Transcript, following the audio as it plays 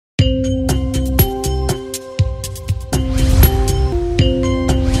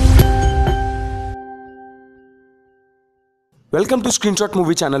Welcome to screen shot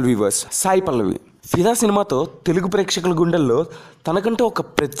movie channel viewers. Sai Pallavi ఫిదా సినిమాతో తెలుగు ప్రేక్షకుల గుండెల్లో తనకంటూ ఒక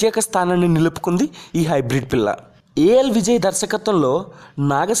ప్రత్యేక స్థానాన్ని నిలుపుకుంది ఈ హైబ్రిడ్ పిల్ల. ఏఎల్ విజయ్ దర్శకత్వంలో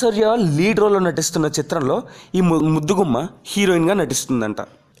నాగశౌర్య లీడ్ రోల్లో నటిస్తున్న చిత్రంలో ఈ ముద్దుగుమ్మ హీరోయిన్గా నటిస్తుందంట.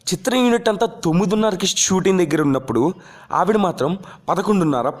 చిత్ర యూనిట్ అంతా 9:30కి షూటింగ్ దగ్గర ఉన్నప్పుడు ఆవిడ మాత్రం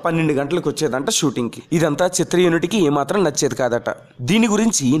 11:30, 12 గంటలకు వచ్చేదంట షూటింగ్కి. ఇదంతా చిత్ర యూనిట్కి ఏమాత్రం నచ్చేది కాదట. దీని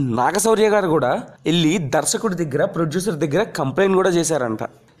గురించి నాగశౌర్య గారు కూడా వెళ్ళి దర్శకుడి దగ్గర, ప్రొడ్యూసర్ దగ్గర కంప్లైంట్ కూడా చేశారంట.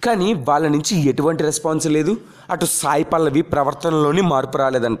 కానీ వాళ్ళ నుంచి ఎటువంటి రెస్పాన్స్ లేదు. అటు సాయి పల్లవి ప్రవర్తనలోని మార్పు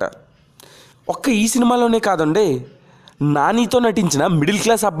రాలేదంట. ఒక్క ఈ సినిమాలోనే కాదండి, నానితో నటించిన మిడిల్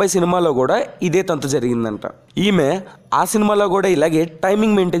క్లాస్ అబ్బాయి సినిమాలో కూడా ఇదే తంతు జరిగిందంట. ఈమె ఆ సినిమాలో కూడా ఇలాగే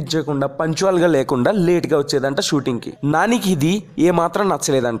టైమింగ్ మెయింటైన్ చేయకుండా, పంచువల్గా లేకుండా లేట్గా వచ్చేదంట షూటింగ్కి. నానికి ఇది ఏమాత్రం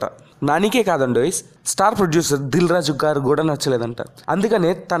నచ్చలేదంట. నానికే కాదండి, స్టార్ ప్రొడ్యూసర్ దిల్ రాజు గారు కూడా నచ్చలేదంట.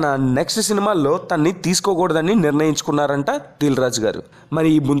 అందుకనే తన నెక్స్ట్ సినిమాల్లో తన్ని తీసుకోకూడదని నిర్ణయించుకున్నారంట దిల్ రాజు గారు.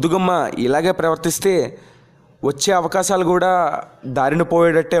 మరి ఈ ముందుగమ్మ ఇలాగే ప్రవర్తిస్తే వచ్చే అవకాశాలు కూడా దారిన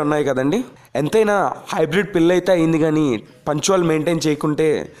పోయేటట్టే ఉన్నాయి కదండి. ఎంతైనా హైబ్రిడ్ పిల్ల అయితే అయింది, కానీ పంచువల్ మెయింటైన్ చేయకుంటే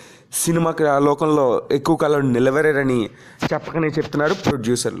సినిమాకి లోకంలో ఎక్కువ కాలం నిలవరేరని చెప్పకనే చెప్తున్నారు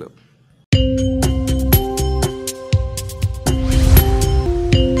ప్రొడ్యూసర్లు.